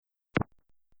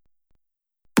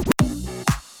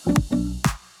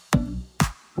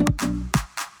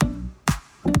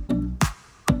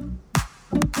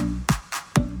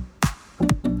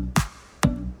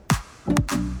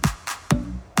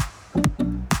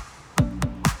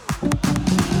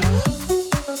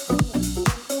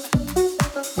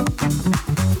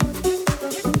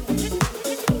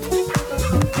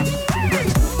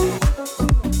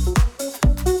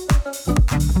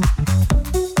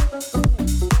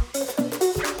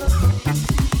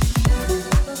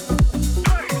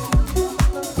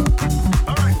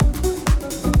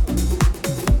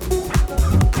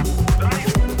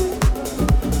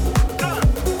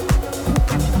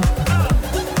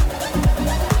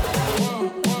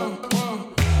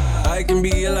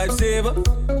lifesaver.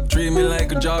 Treat me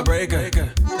like a jawbreaker.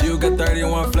 You got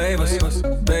 31 flavors,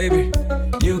 baby.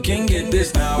 You can get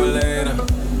this now or later.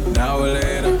 Now or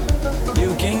later.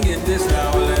 You can get this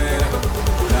now or later.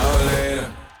 Now or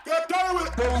later. Get down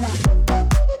with it.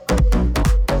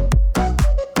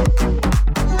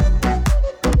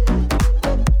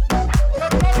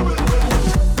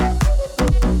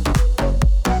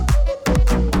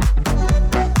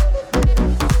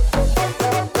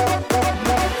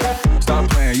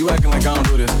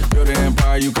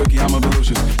 You cookie, I'm a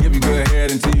Volusius. Give you good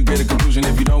head until you get a conclusion.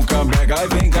 If you don't come back, I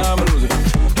think I'm a loser.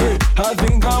 Hey, I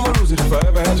think I'm a loser. If I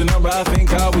ever had your number, I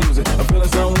think I will use it. I'm feeling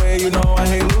some way, you know I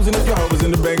hate losing. If your hope is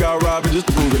in the bank, I'll rob it just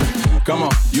to prove it. Come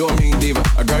on, you're a mean diva.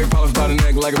 I got your problems by the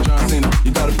neck like I'm John Cena.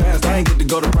 You got a past, I ain't get to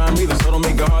go to prime either. So don't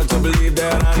make it hard to believe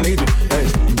that I need you. Hey,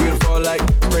 you beautiful like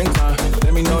springtime.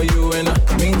 Let me know you in the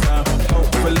meantime.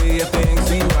 Hopefully if things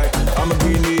seem right, I'ma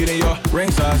be needing your ring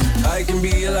size. I can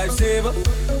be a lifesaver.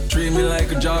 Treat me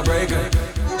like a jawbreaker.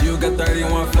 You got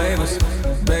 31 flavors,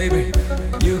 baby.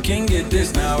 You can get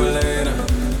this now or later.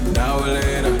 Now or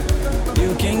later.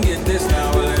 You can get this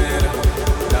now or later.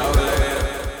 Now or later.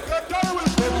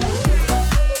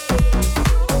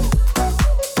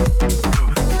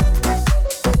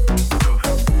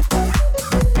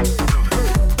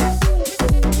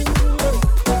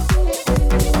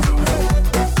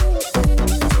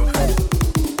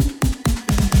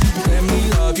 Let me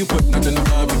love you, put nothing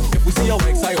above you. If we see your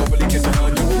ex, I overly kiss and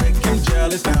hug you. Make him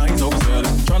jealous, now he's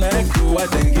overselling. Tryna act cool, I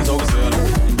think he's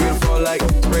overselling. You beautiful like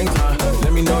springtime.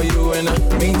 Let me know you in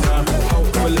the meantime.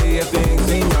 Hopefully if things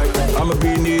seem right, I'ma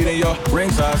be needing your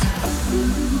ring size.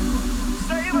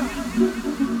 Saver,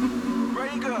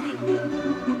 breaker,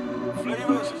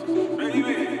 flavors,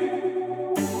 baby.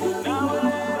 Now or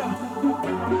later,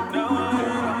 now or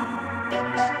later.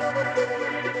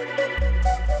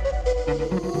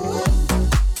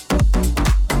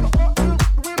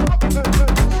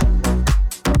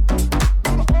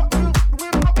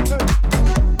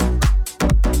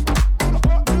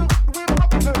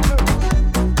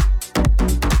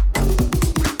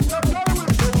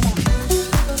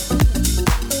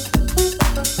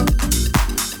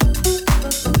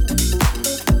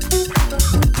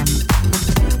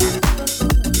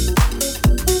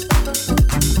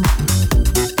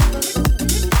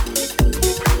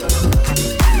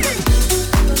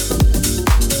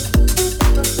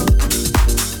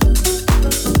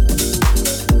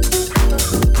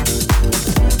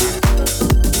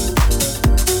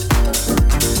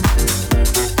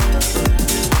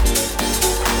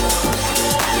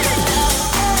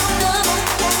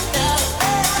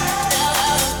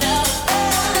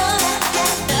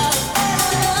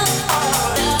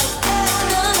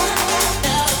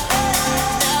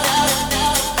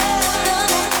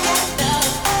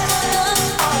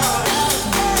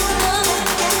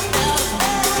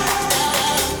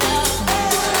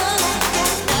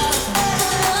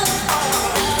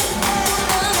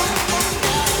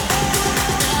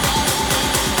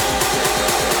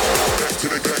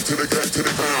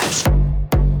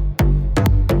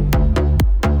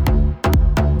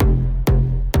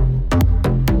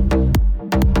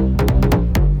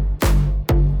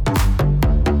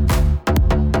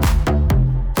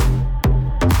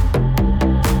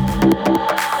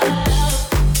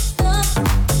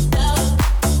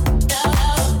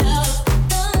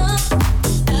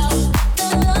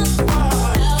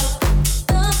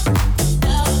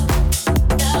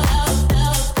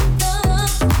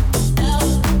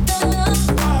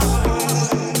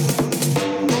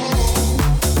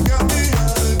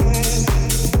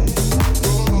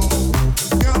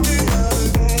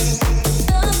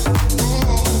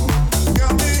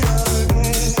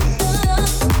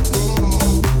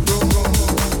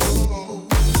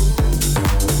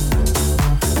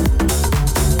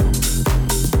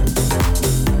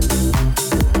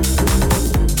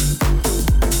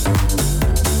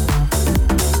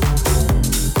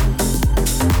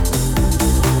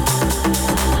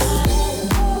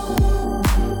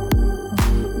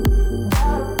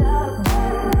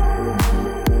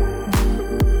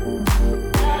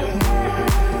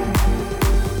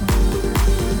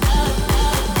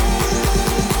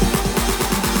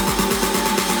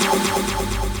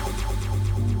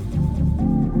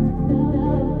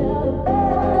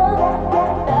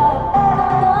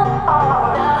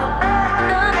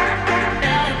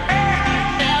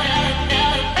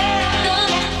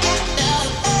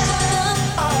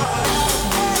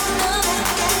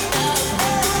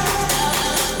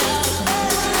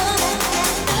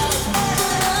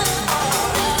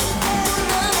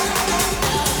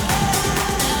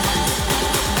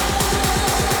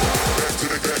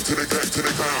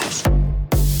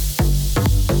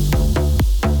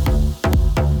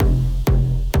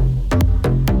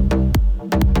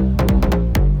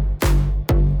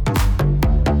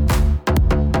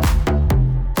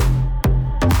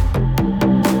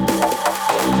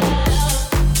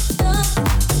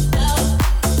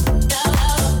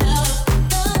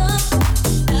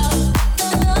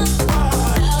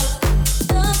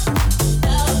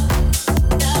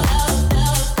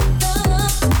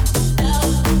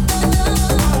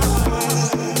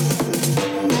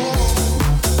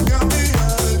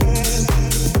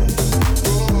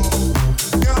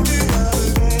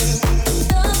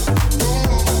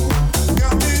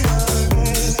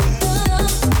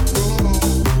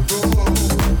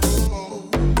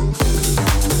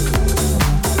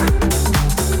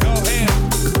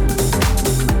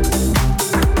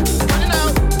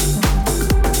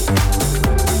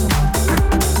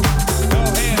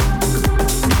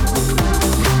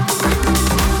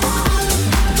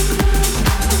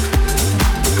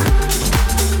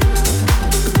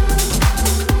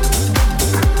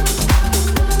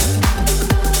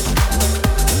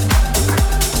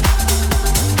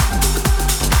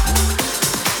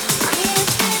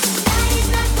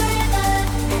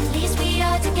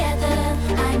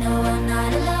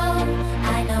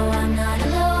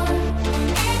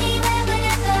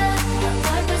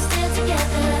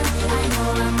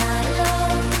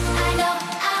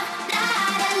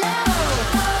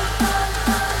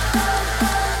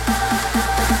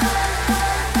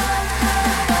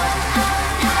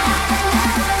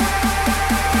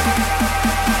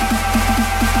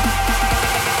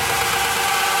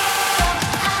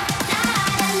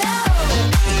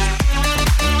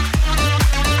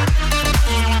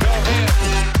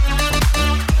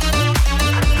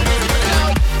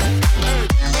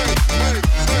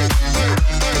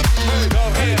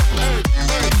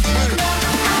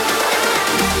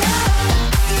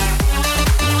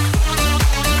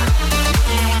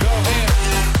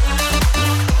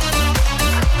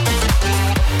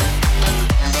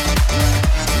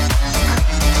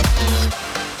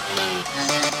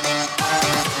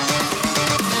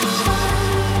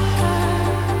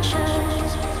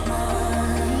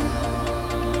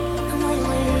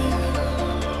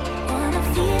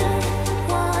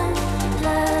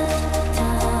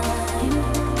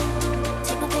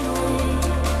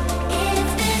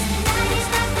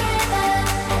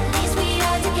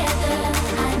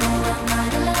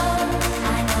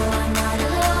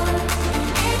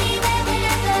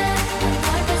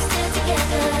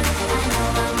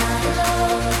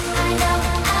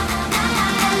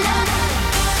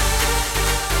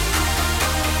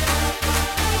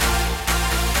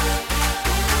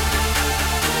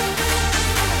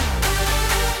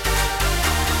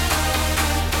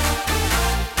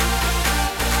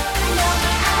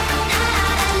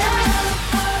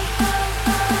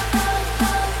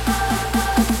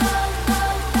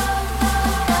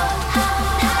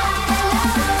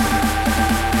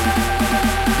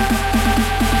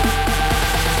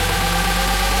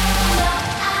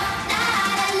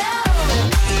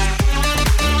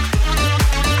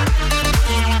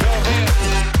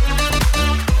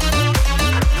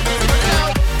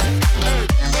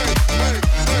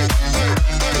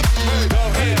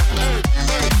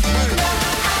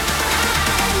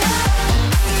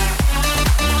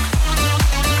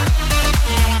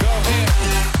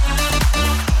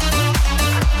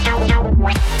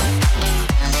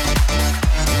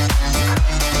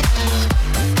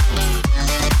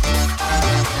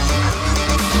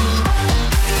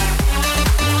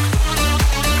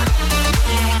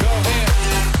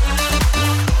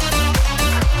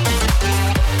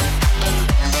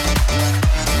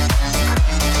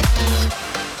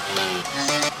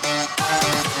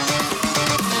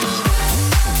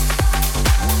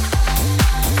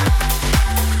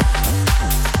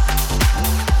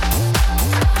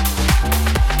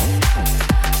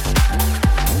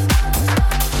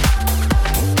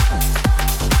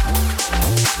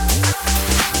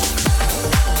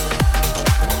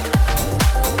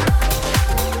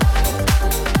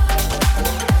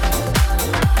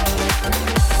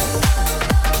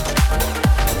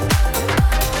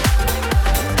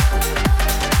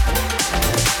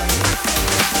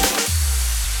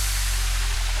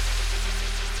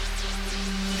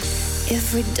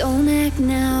 If we don't act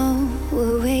now,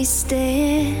 we're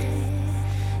wasted,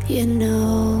 you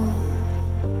know.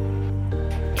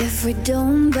 If we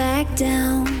don't back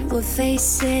down, we'll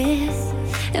face it.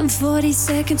 And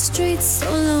 42nd Street's so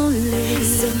lonely.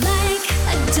 So like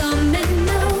a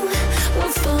domino,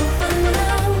 we'll fall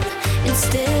below in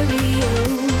stereo.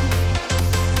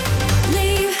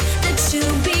 Leave the two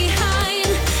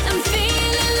behind and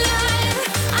feel alive.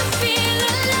 I feel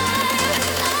alive.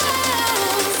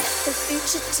 Oh, the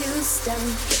future too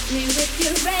stunned. Hit me with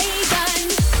your ray gun.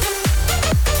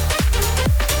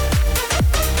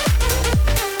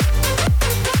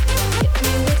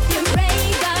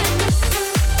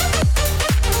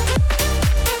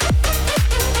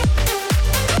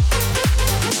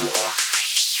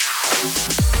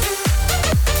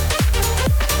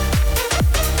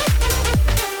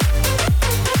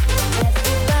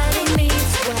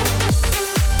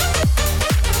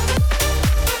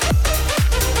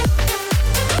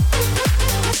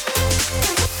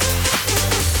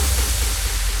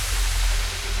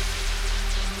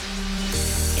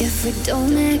 If we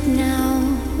don't act now,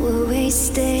 we're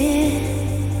wasted,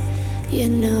 you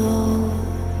know.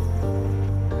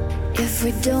 If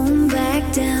we don't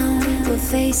back down, we'll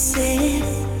face it.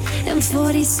 And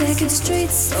 42nd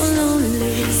Street's so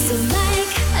lonely. So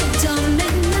like a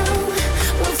domino,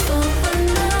 we'll fall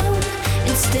below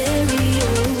in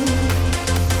stereo.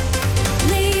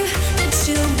 Leave the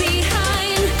two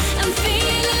behind and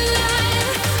feel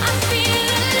alive. I feel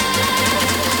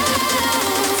alive.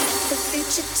 The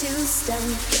future too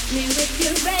stunned. Hit me with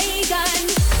your ray gun.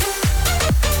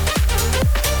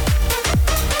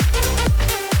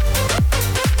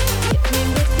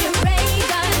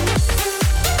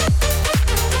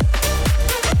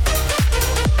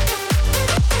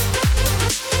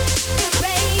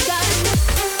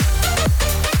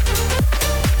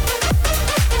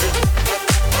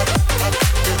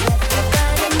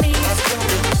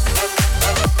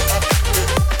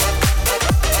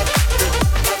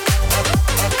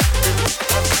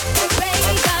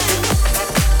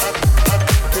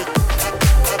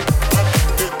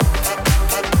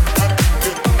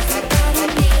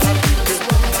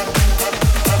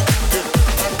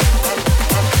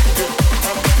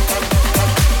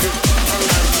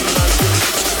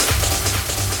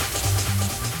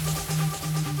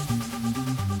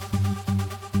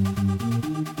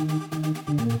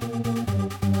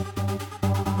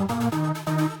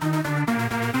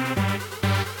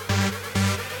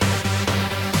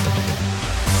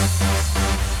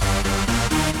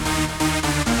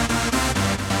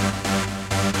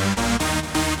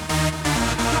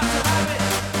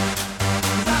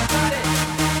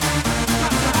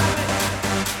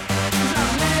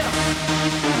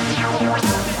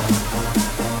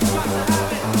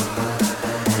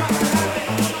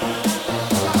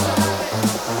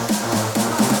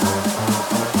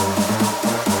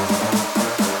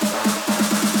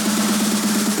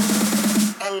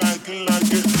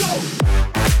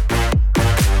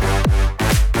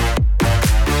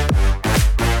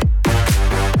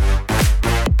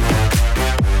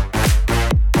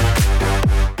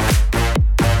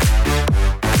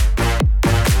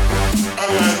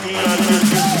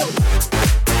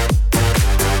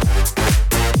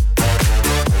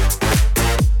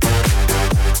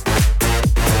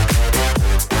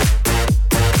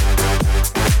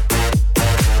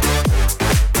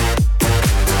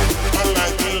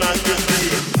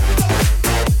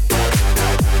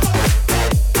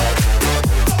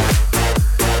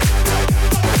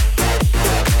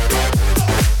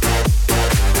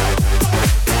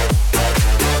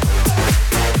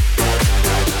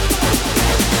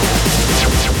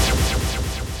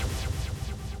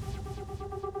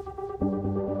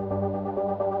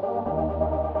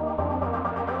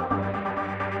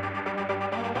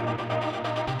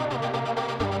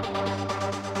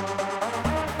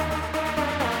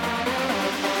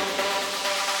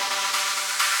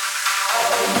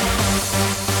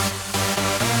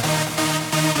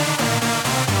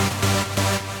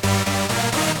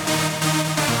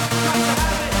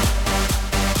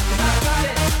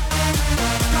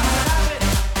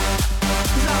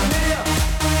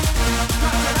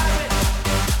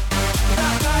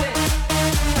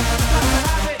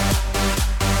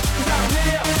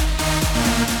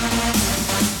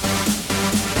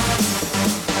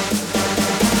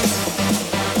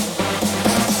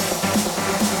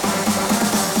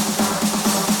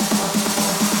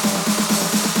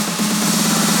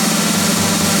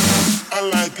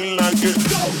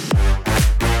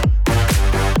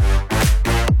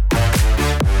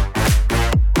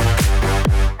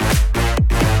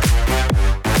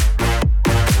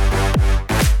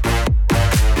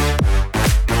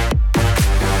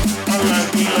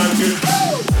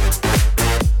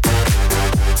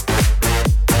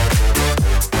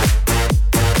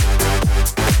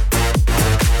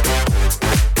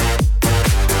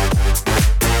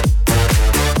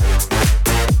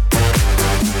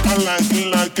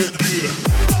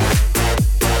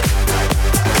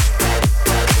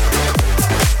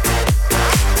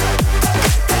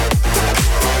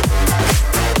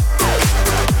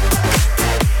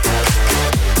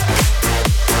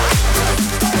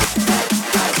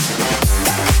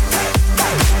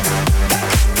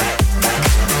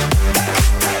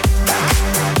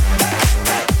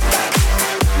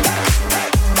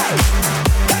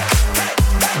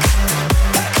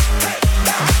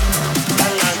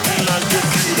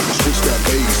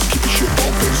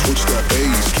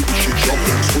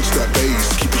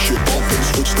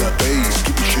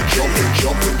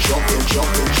 jumping,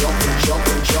 jumping, jumping,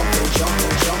 jumping, jumping,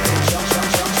 jumping, jumping, jumping,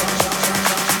 jumping.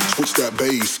 Switch that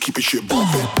bass, keep your shit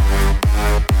bumping.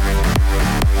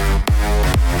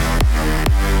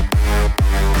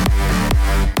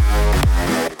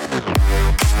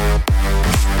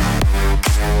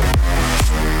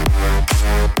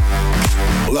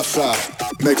 Left side,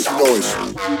 make some noise.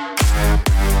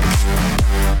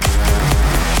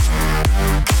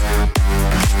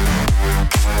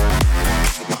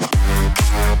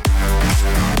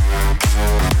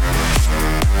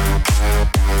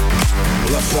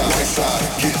 Left side, right side,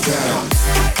 get down.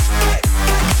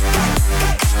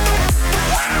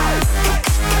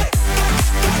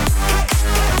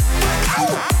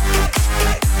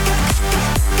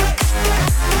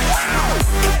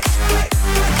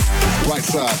 Right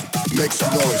side, make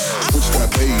some noise. Switch that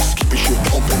bass, keep your shit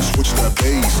bumping. Switch that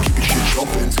bass, keep your shit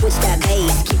jumping. Switch that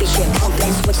bass, keep your shit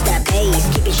bumping. Switch that bass,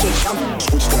 keep your shit jumping.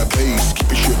 Switch that bass, keep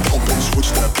your shit bumping.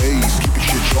 Switch that bass, keep your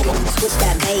shit jumping. Switch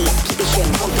that bass, keep your shit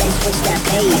bumping. Switch that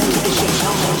bass, keep your shit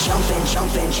jumping, jumping,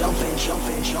 jumping, jumping, jumping,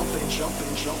 jumping, jumping, jumping,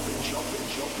 jumping, jumping,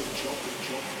 jumping,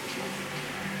 jumping.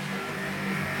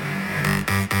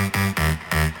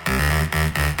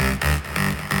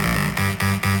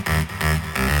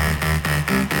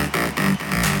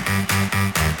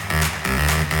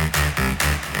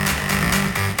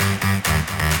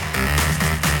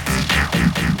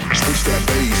 Switch that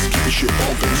bass, keep your shit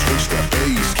bumping. Switch that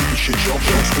bass, keep your shit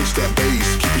jumping. Switch that bass,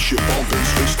 keep your shit bumping.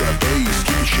 Switch that bass,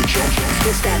 keep your shit jumping.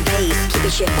 Switch that bass, keep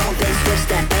your shit bumping. Switch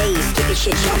that bass, keep your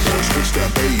shit jumping. Switch that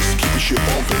bass, keep your shit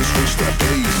bumping. Switch that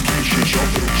bass, keep your shit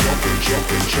jumping. Jumping,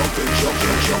 jumping, jumping, jumping,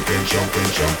 jumping, jumping, jumping,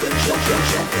 jumping,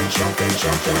 jumping, jumping, jumping,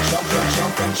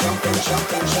 jumping, jumping,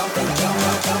 jumping, jumping, jumping,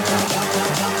 jumping.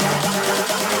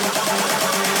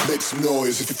 Make some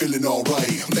noise if you're feeling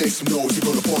alright. Make some noise, we're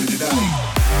gonna party tonight.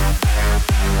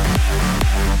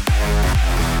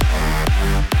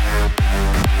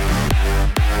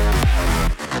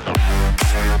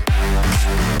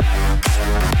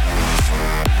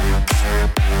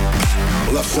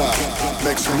 Left side,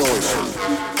 make some noise.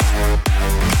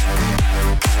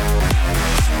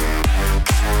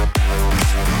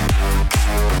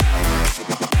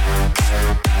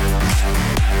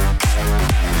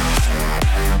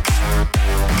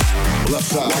 Left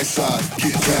side, right side,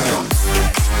 get down.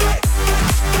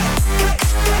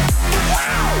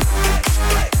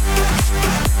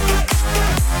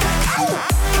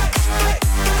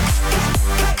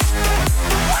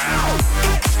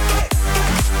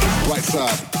 Right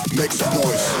side, make some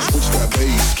noise. Switch that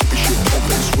bass, keep your shit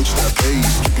bumping. Switch that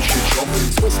bass, keep your shit jumping.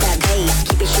 Switch that bass,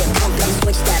 keep your shit bumping.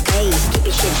 Switch that bass, keep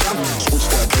your shit jumping. Switch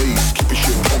that bass, keep your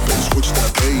shit bumping. Switch that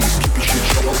bass, keep your shit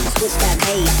jumping. Switch that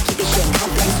bass, keep your shit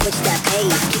bumping. Switch that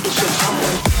bass, keep your shit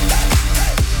jumping.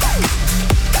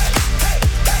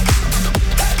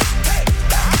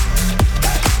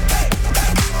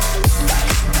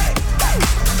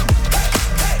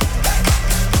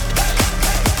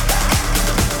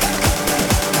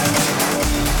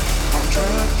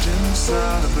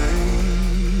 Inside a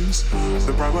maze,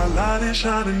 the bright white light is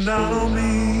shining down on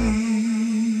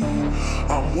me.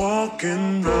 I'm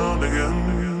walking round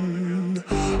again,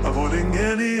 avoiding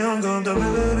any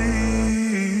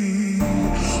uncomfortability.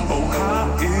 Oh,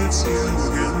 how it's you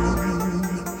again.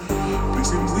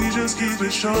 Please just keep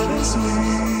it short and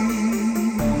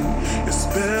sweet. It's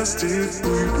best if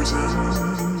we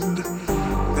pretend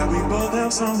that we both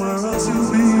have somewhere else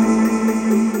to be.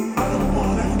 I don't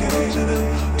wanna engage in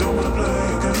it, don't wanna play a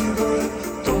game for it,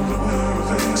 don't wanna wear a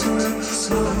face for it,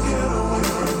 so I get away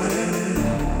from it.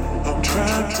 I'm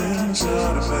trapped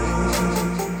inside a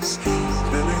place,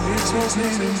 living exposed,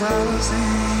 needing privacy.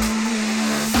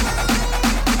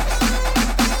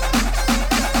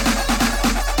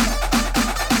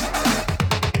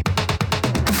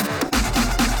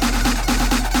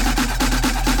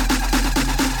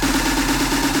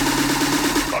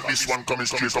 This one coming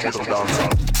straight from the dance.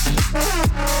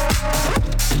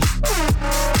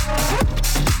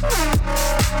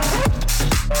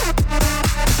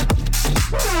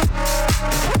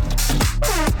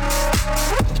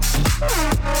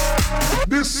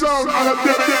 This sound and a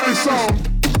deadly sound.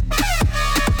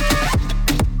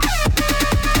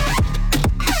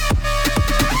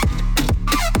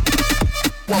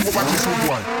 One go back to this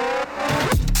one.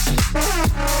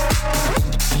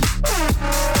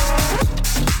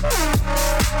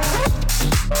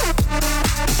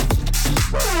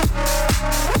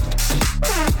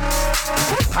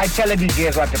 I tell the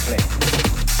DJs what to play.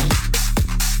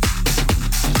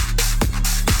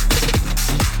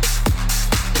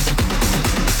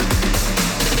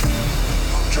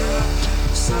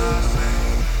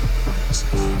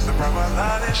 The bright while my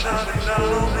light is shining down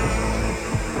on me.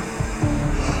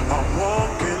 I'm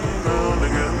walking round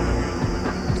again,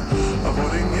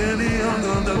 avoiding any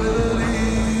accountability.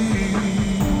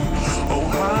 Oh,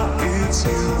 how it's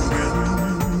you again.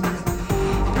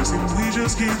 It seems we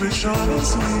just keep it short and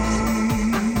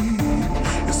sweet.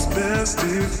 It's best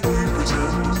if we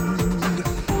pretend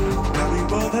that we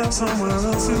both have somewhere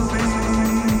else to be.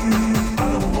 I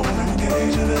don't wanna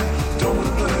engage in it, don't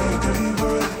wanna play a game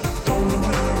for it, don't wanna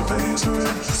wear a face for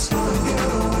it, just wanna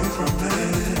get away from it.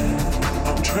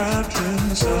 I'm trapped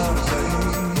inside a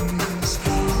place,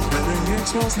 living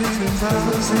exposed, needing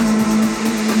privacy.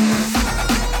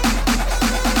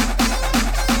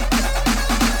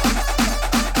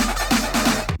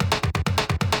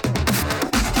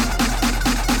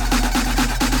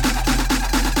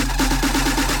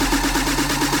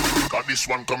 This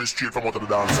one coming straight from out of the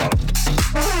dance hall.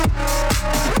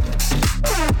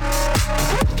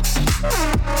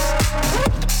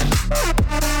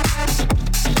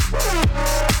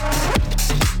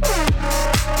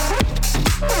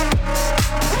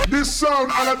 This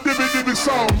sound and a dibby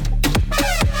sound.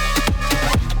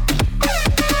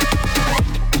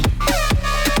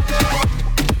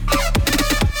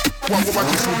 One go back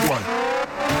to this one.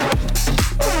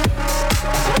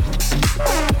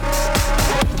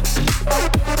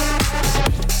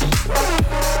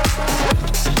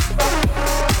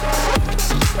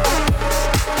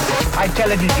 I tell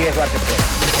the DJ what to play.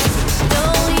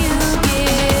 Don't you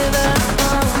give up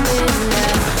on me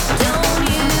now. Don't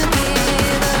you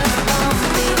give up on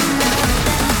me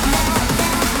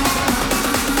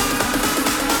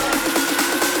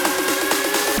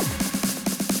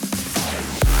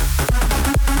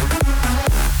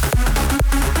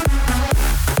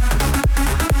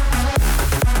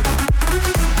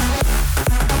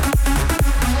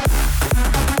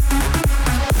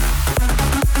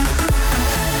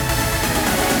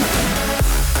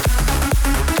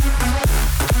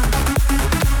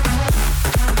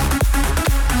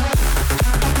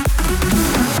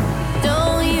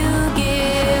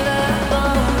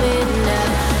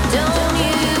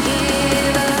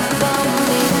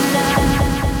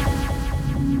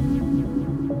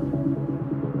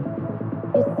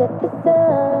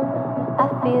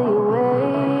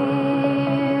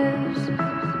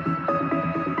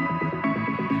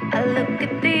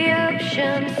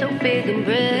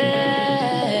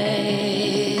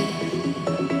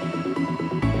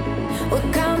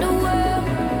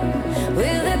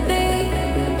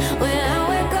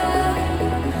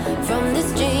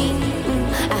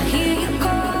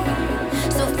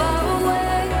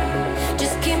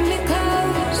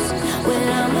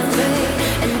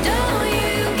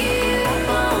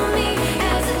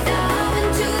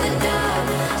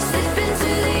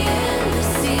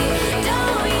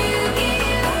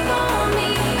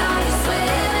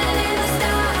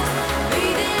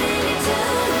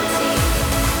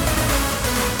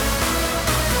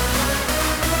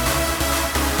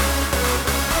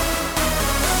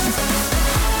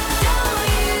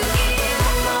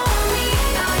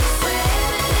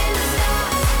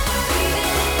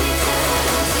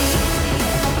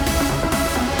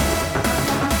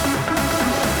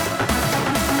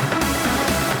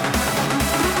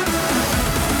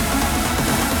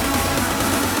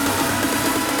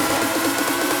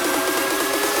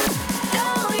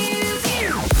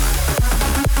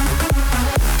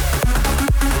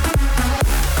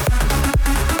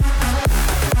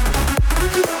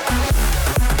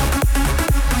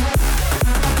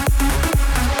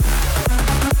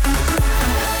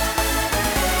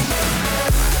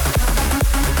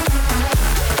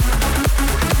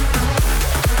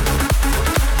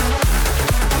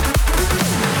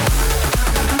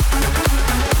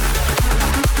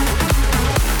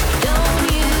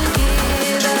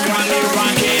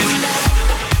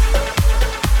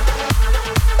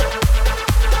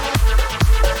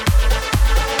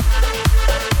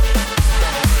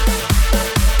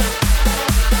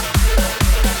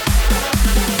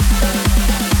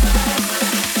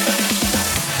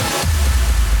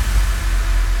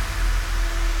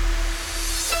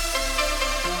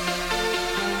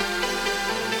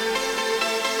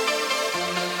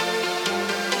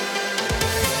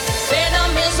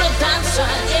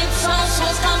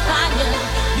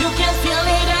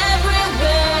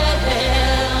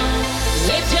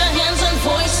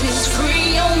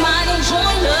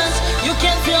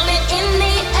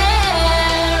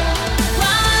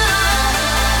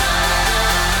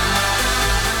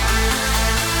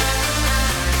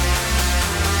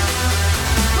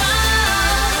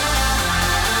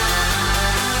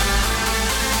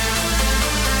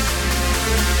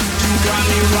Got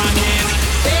me running.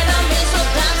 Better miss a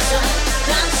dancer.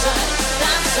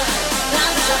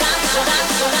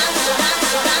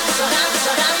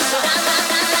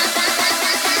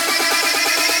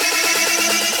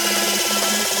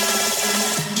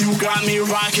 got me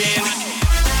rocking.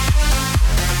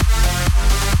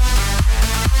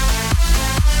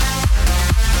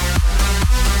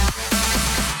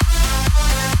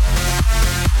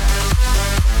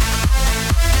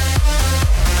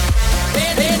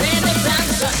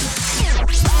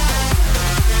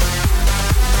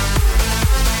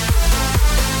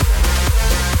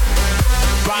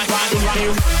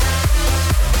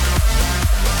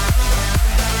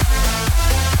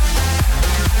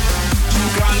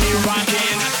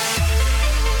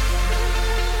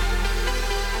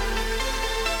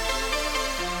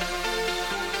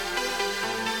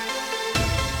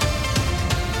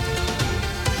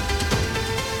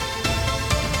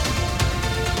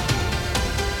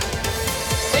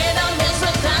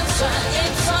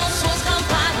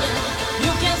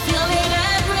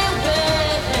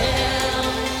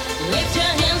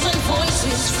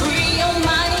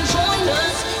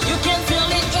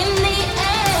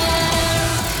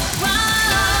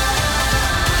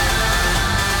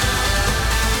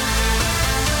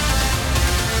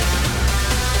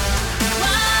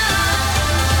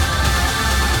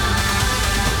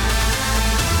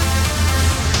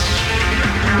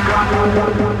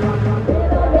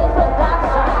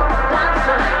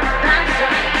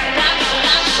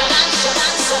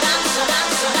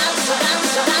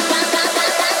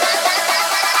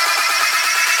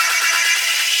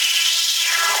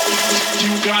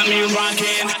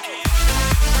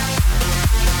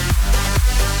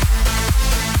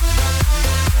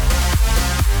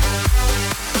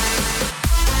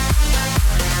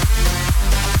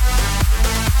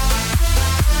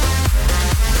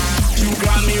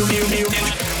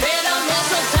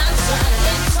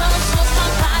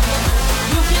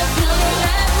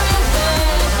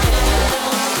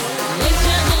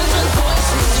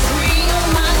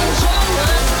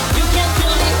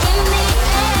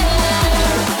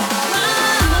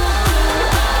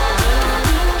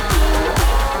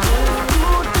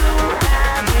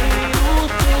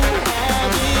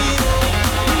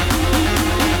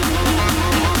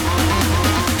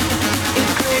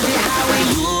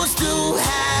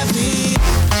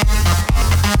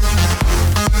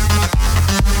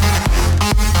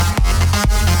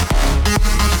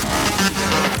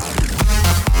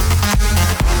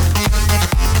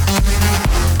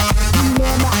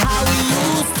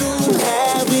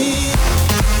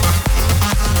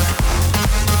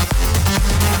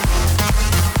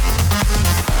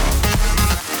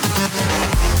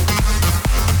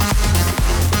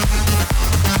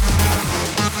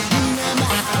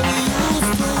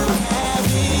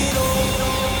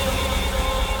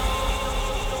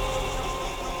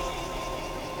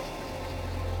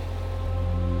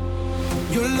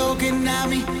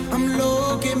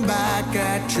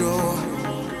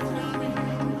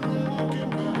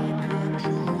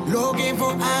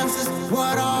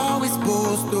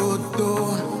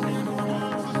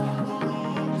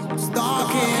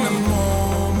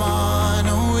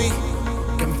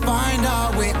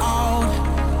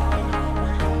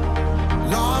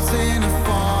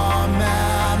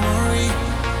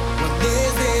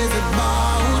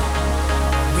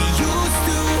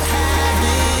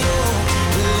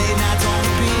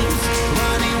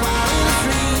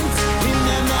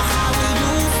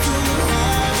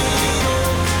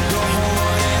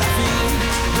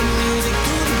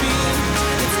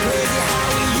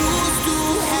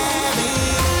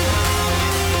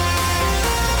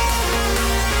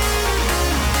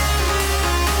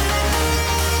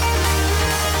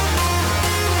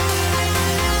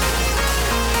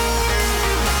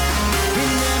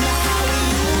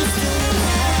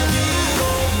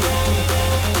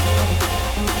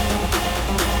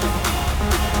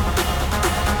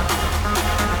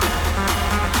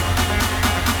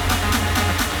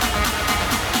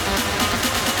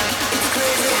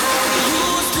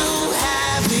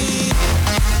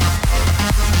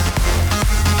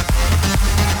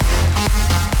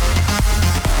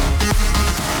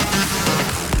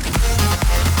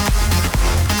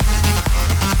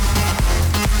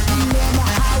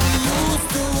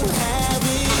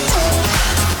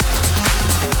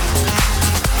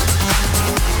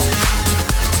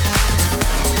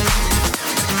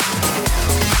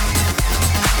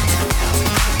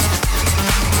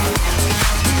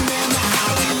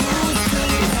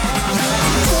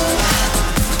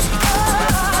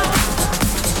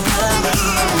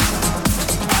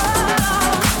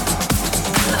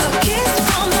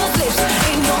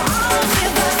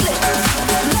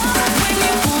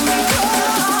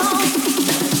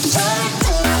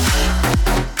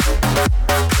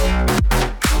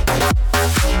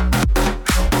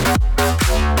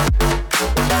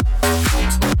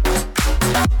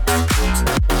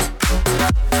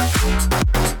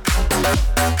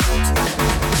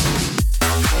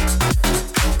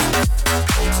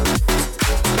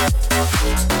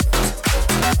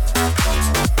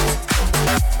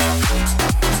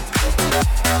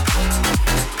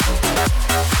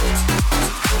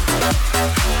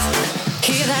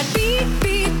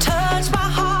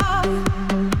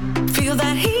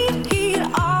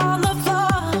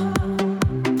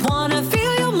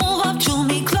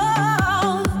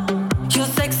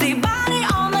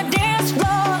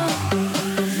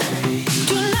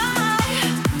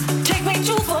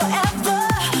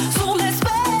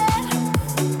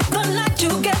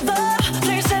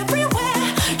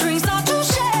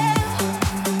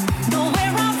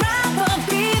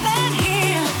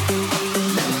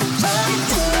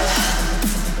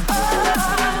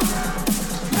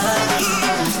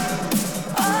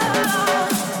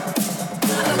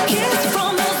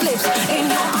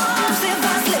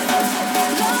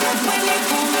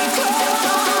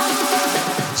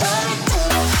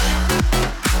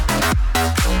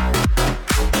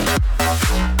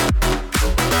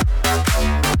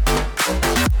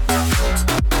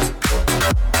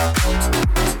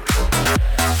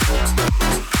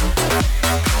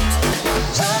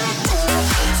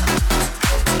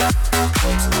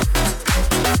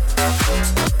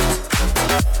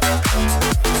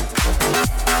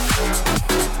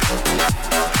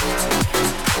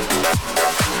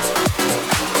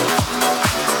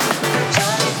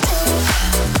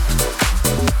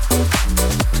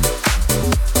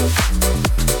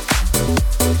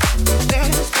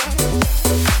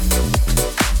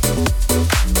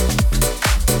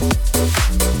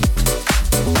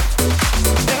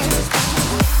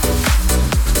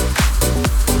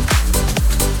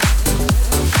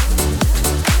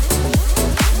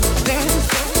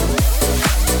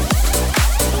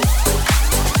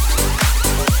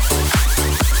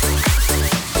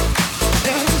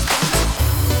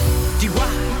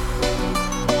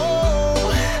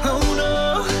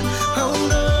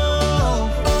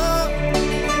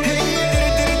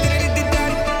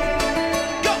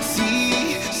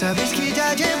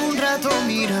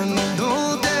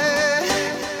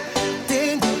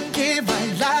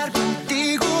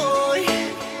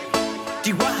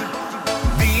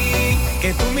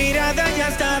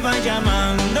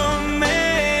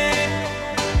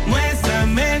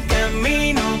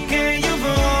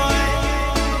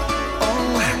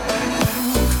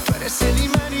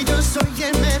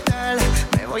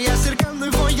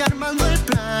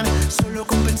 Solo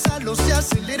con pensarlo se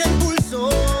acelera el pulso.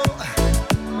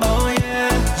 Oh yeah,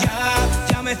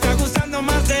 ya me está gustando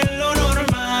más de lo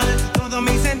normal. Todos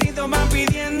mis sentidos van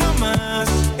pidiendo más.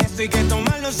 Esto hay que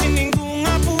tomarlo sin ningún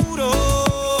apuro.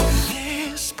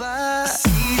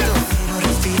 Despacito, quiero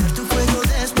respirar tu fuego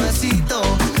despacito.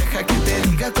 Deja que te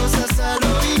diga cosas al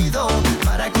oído,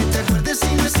 para que te acuerdes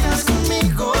si no estás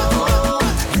conmigo.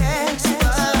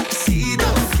 Despacito,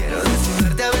 quiero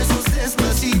desnudarte a besos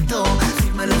despacito.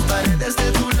 Firma las paredes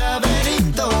de tu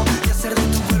laberinto y hacer de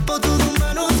tu cuerpo todo un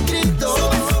manuscrito.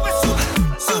 Sube, sube,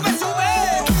 sube, sube.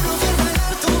 Quiero ver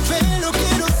bailar tu pelo,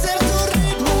 quiero ser tu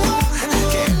ritmo.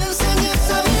 Que le enseñes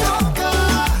a mi boca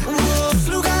tus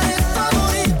lugares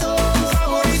favoritos.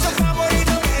 Favorito,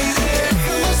 favorito, baby.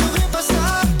 Déjame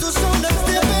sobrepasar tus zonas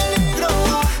de peligro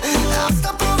hasta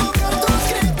provocar tus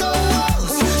gritos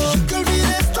y que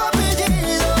olvides tu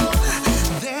apellido.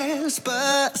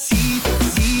 Despacito,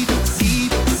 cito,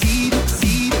 cito, cito, cito,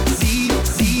 cito,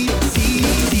 cito,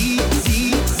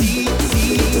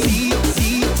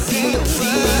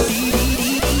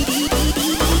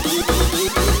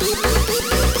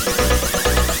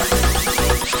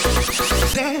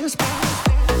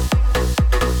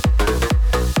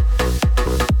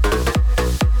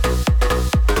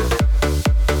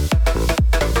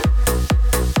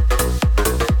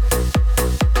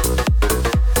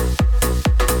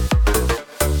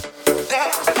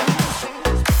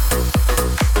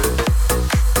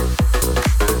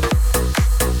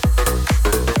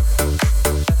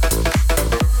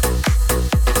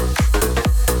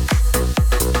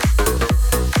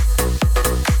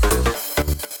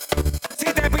 Si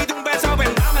te pido un beso,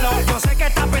 ven, dámelo. Yo sé que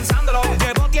estás pensándolo.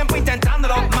 Llevo tiempo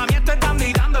intentándolo. Mami, esto es dando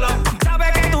y dándolo.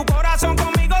 Sabes que tu corazón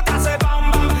conmigo te hace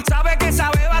bam bam. Sabes que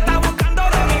esa beba está buscando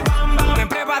de mi bam bam. Me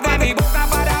pruebas de mi boca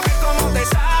para ver cómo te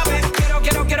sabe.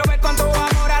 Quiero ver cuánto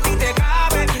amor a ti te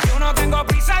cabe. Yo no tengo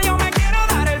prisa, yo me quiero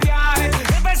dar el viaje.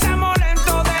 Empezamos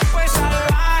lento, después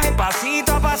salvaje.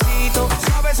 Pasito a pasito,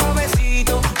 suave,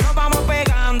 suavecito. Nos vamos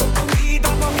pegando poquito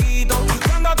a poquito.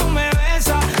 Cuando tú me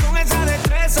besas con esa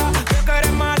destreza, yo que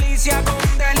eres malicia con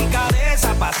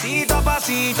delicadeza. Pasito a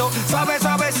pasito, suave,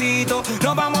 suavecito.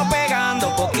 Nos vamos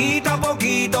pegando poquito a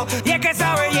poquito. Y es que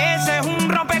esa belleza es un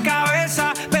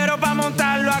rompecabezas, pero para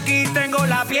montarlo aquí tengo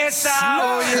la pieza.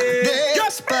 Oye.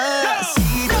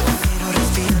 Despacito, quiero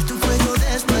respirar tu fuego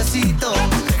despacito.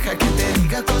 Deja que te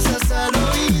diga cosas al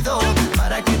oído,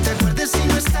 para que te acuerdes si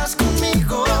no estás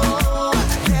conmigo.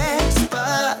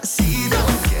 Despacito,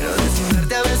 quiero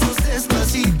desnudarte a besos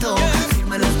despacito.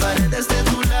 Firma las paredes de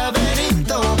tu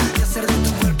laberinto y hacer de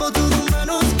tu cuerpo todo un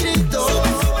manuscrito.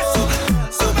 Sube,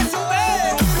 sube, sube.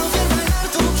 Quiero ver bailar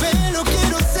tu pelo,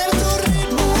 quiero ser tu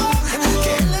ritmo.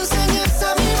 Que le enseñes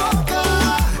a mi boca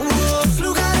tus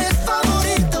lugares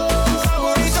favoritos.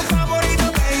 Favorito, favorito,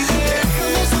 baby.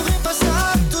 Déjame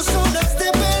sobrepasar tus zonas de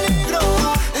peligro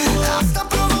hasta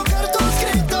provocar tus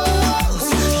gritos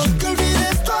y que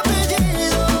olvides tu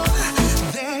apellido.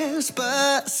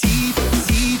 Despacito,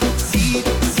 cito,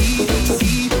 cito, cito,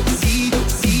 cito, cito,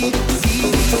 cito,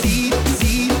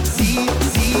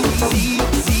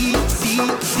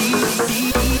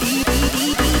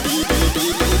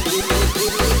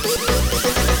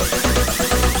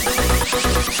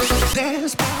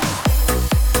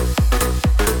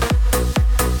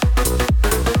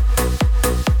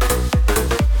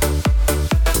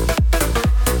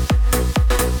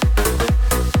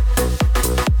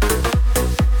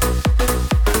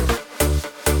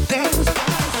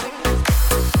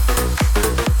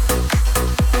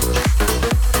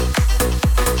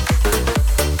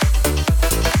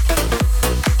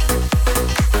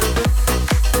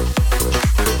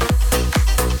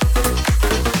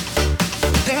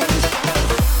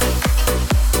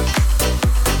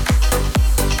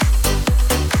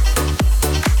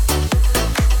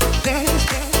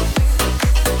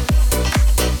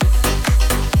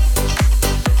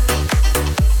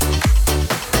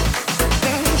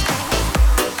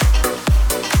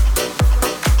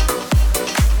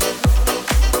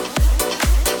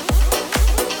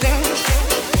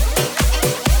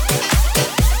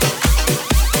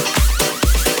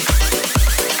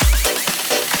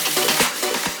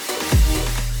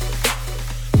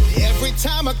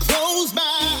 time I close my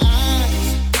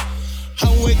eyes, I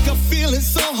wake up feeling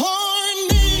so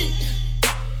horny.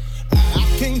 I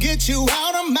can't get you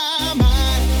out of my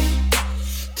mind,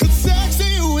 'cause sex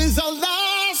you is all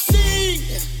I see.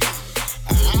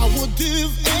 I would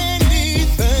do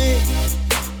anything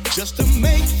just to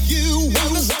make you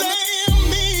understand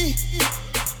me.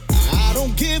 I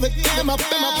don't give a damn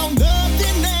about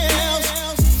nothing else.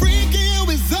 Freak you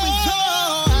is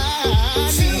all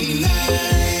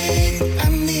I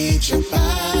need. your body.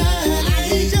 I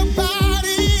need your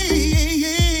body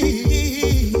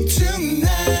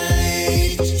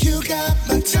tonight. You got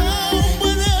my time.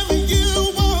 Whatever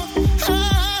you want, I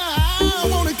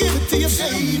wanna give it to you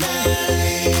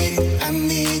tonight. I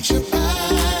need your body.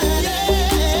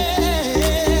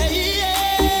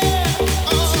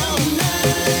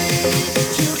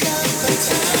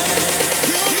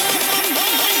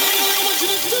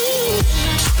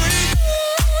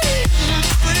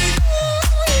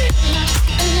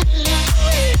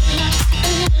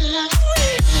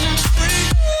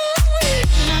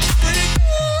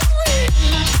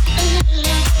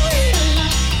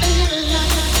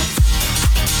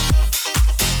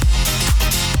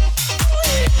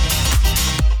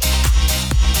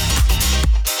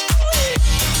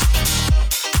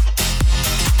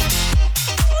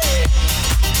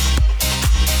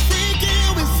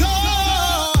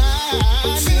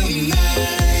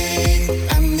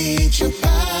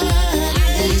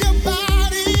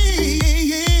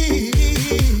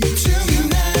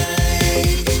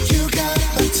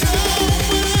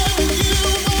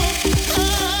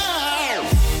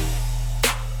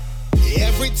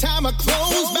 Time I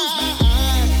close my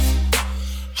eyes,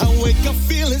 I wake up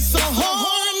feeling so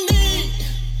horny.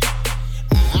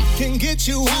 I can get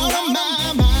you out of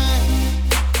my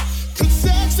mind, 'cause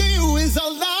sexing you is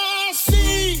all I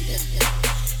see.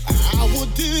 I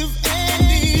would do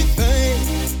anything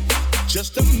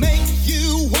just to make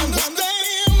you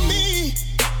understand me.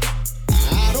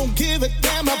 I don't give a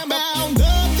damn about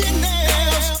nothing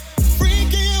else.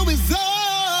 Freaking you is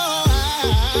all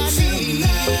I need.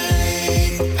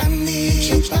 I need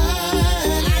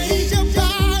your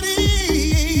body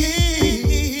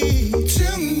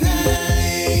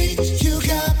tonight. You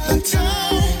got my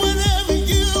time. Whatever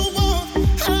you want,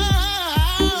 I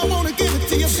wanna give it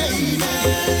to you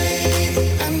tonight.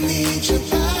 I need your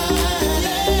body.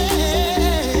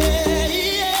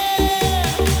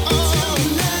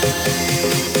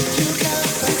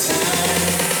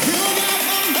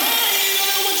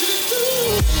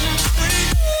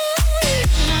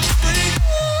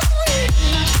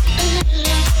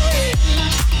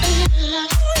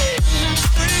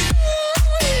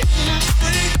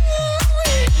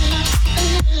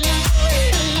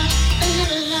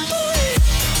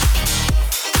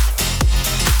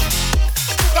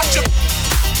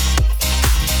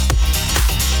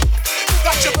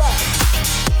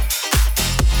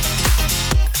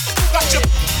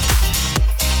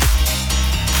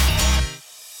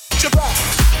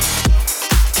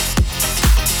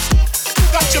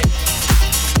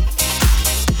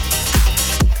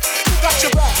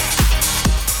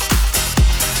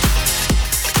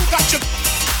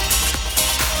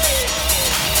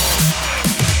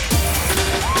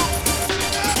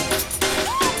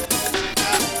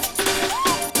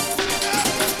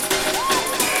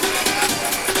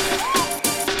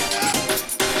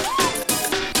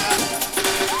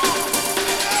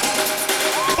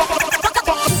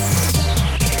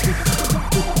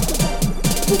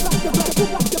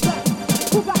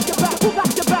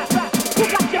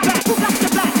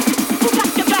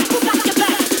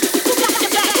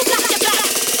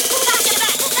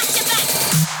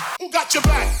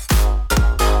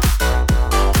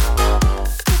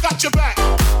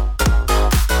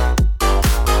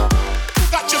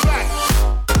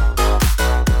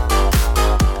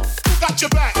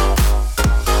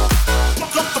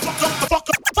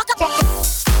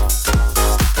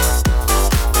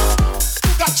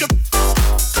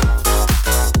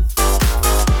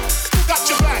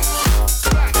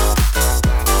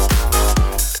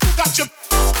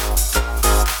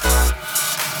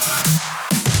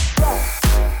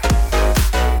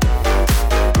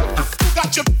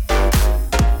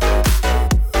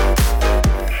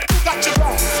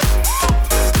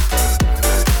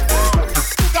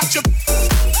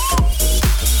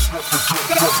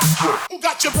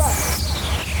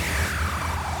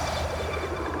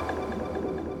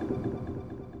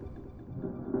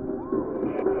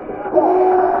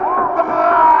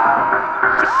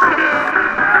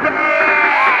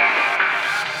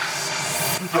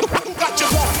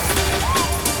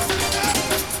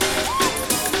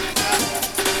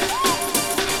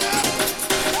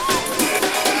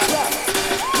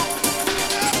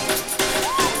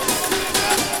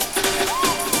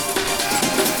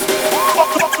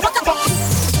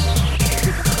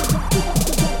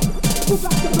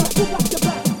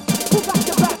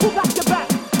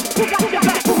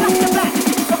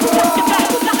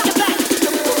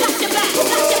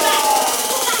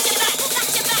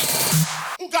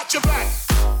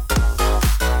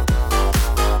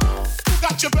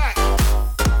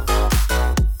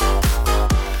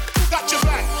 Got your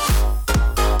back.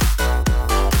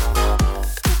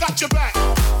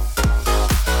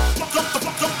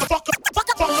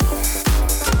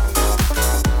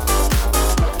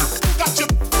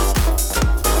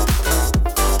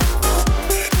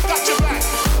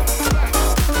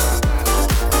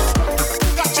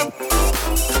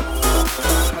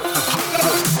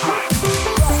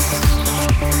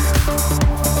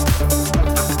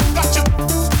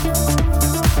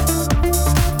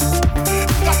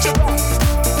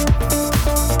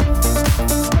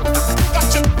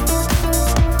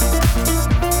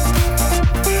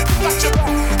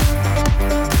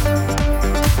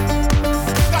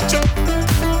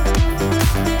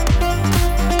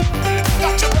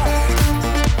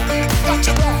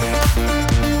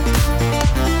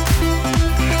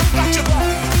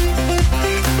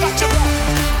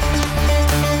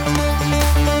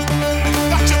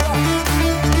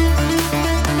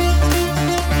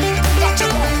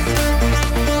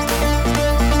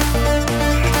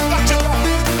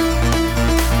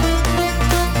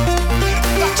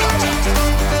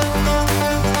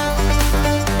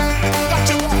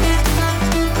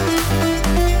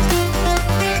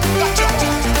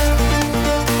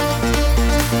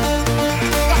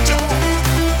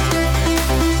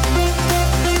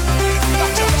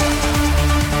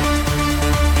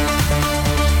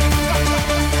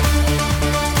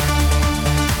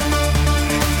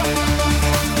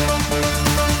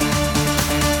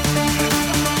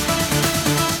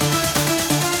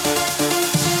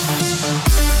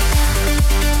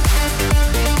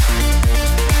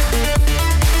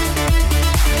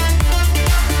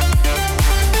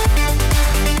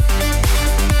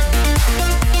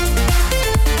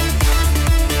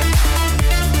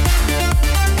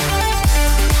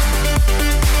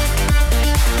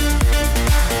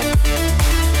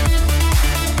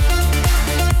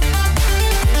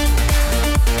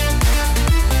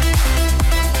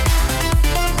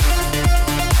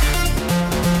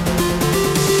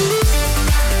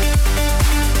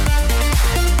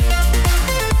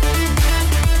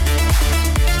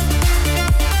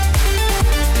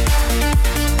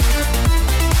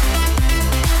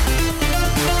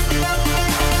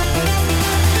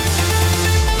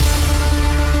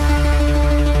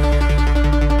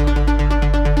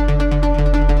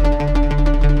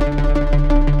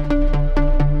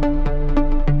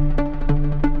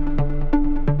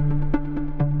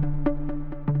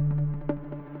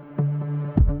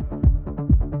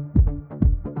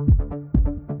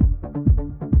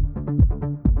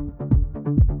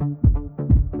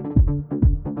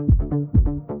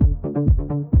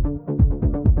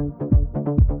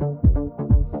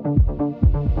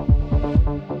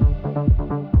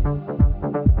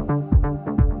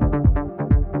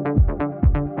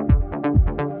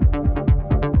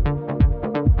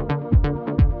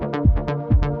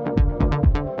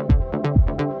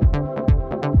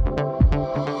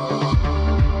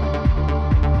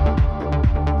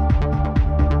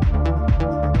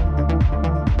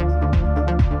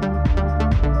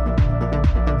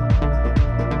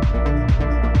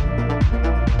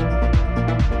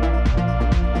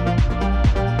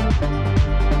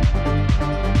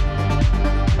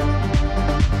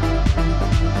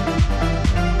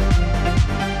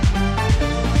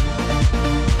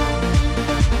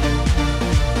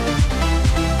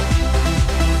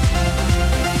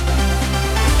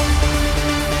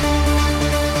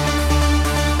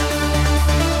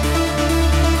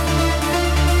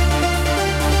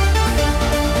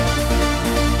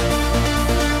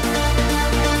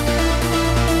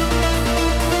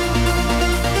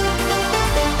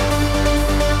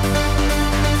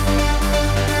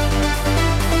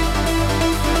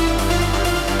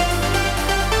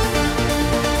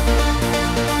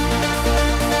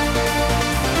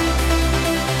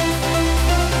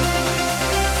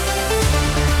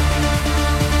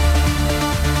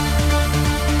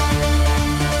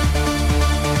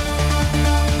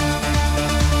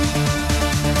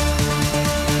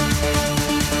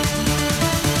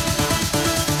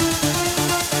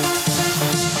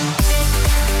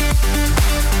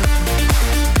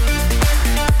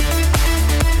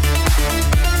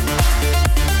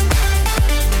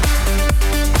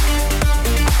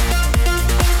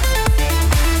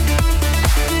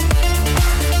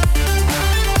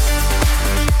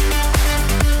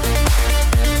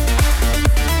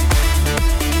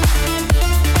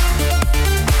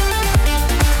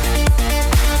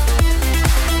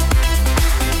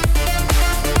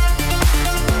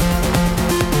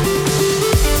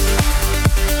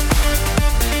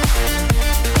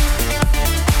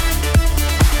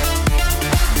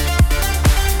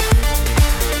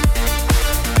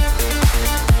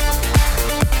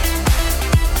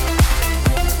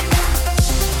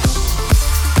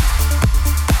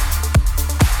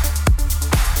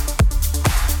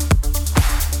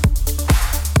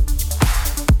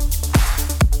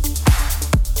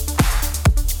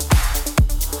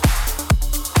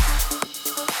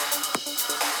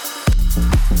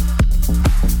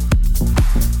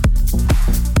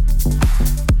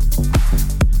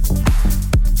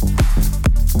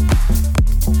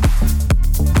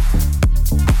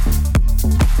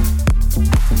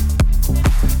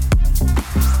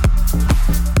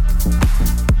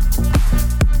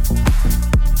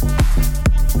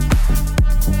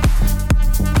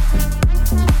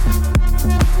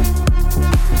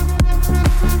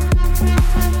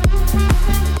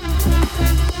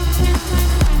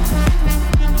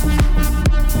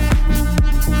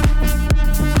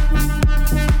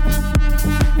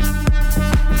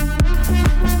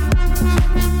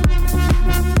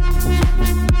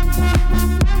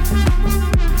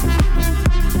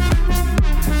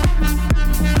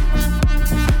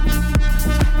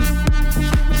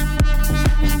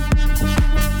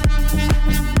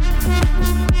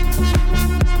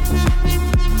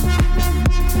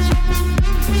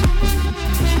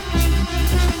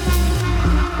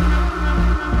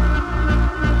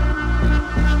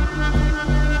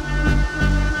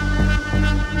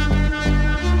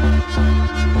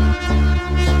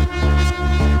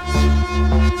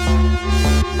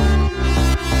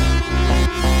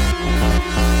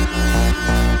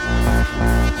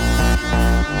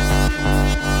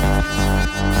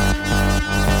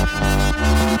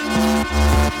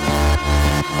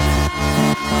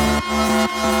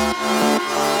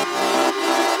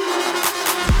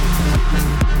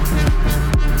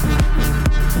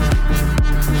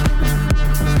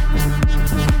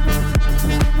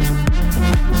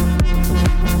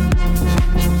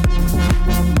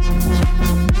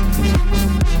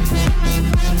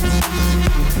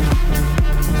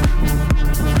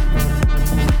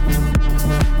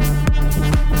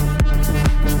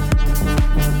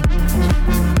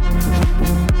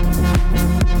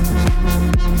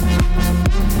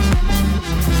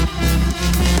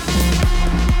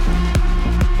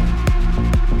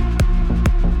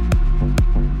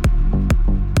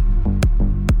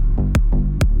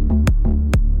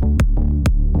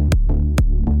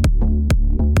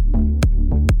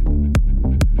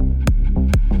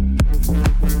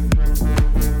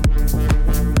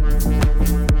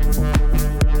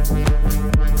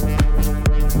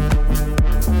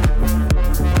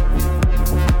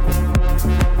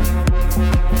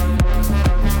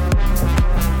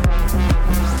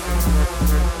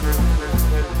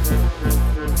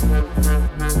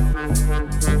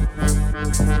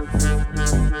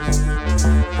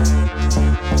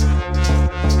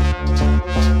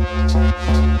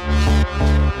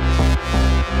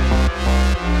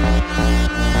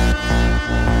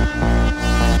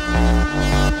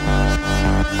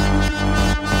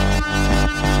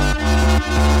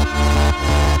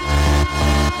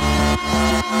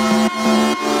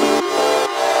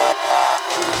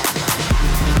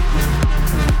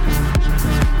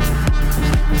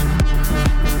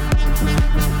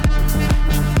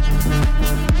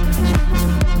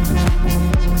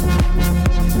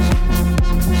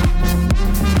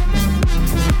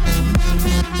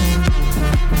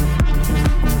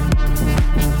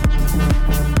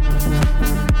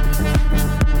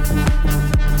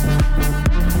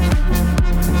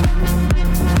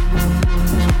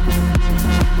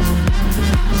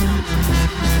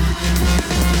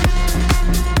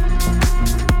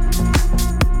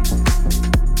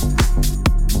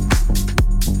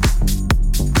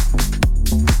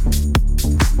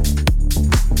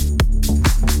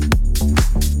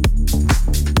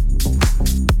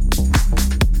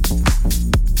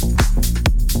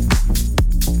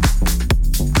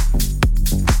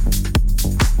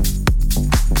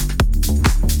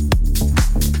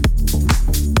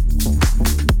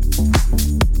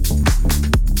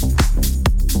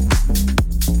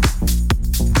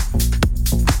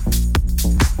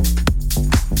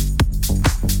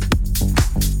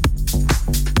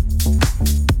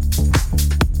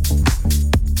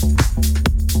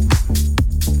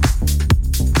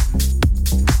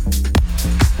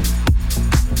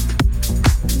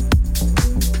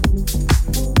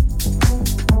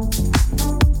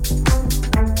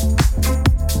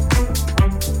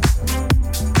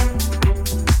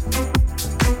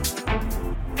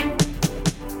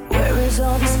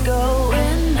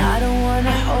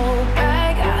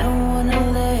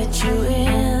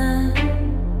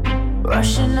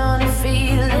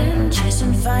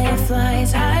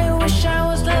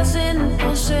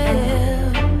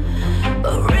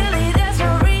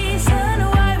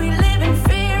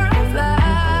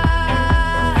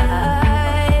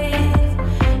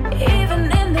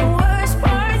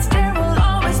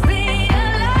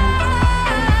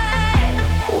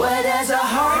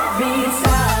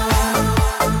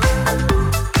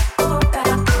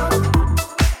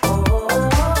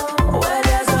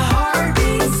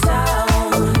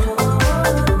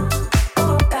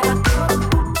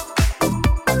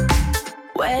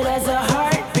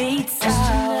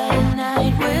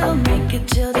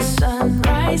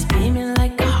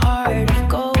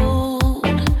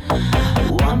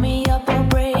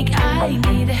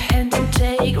 need a hand to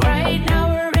take right now.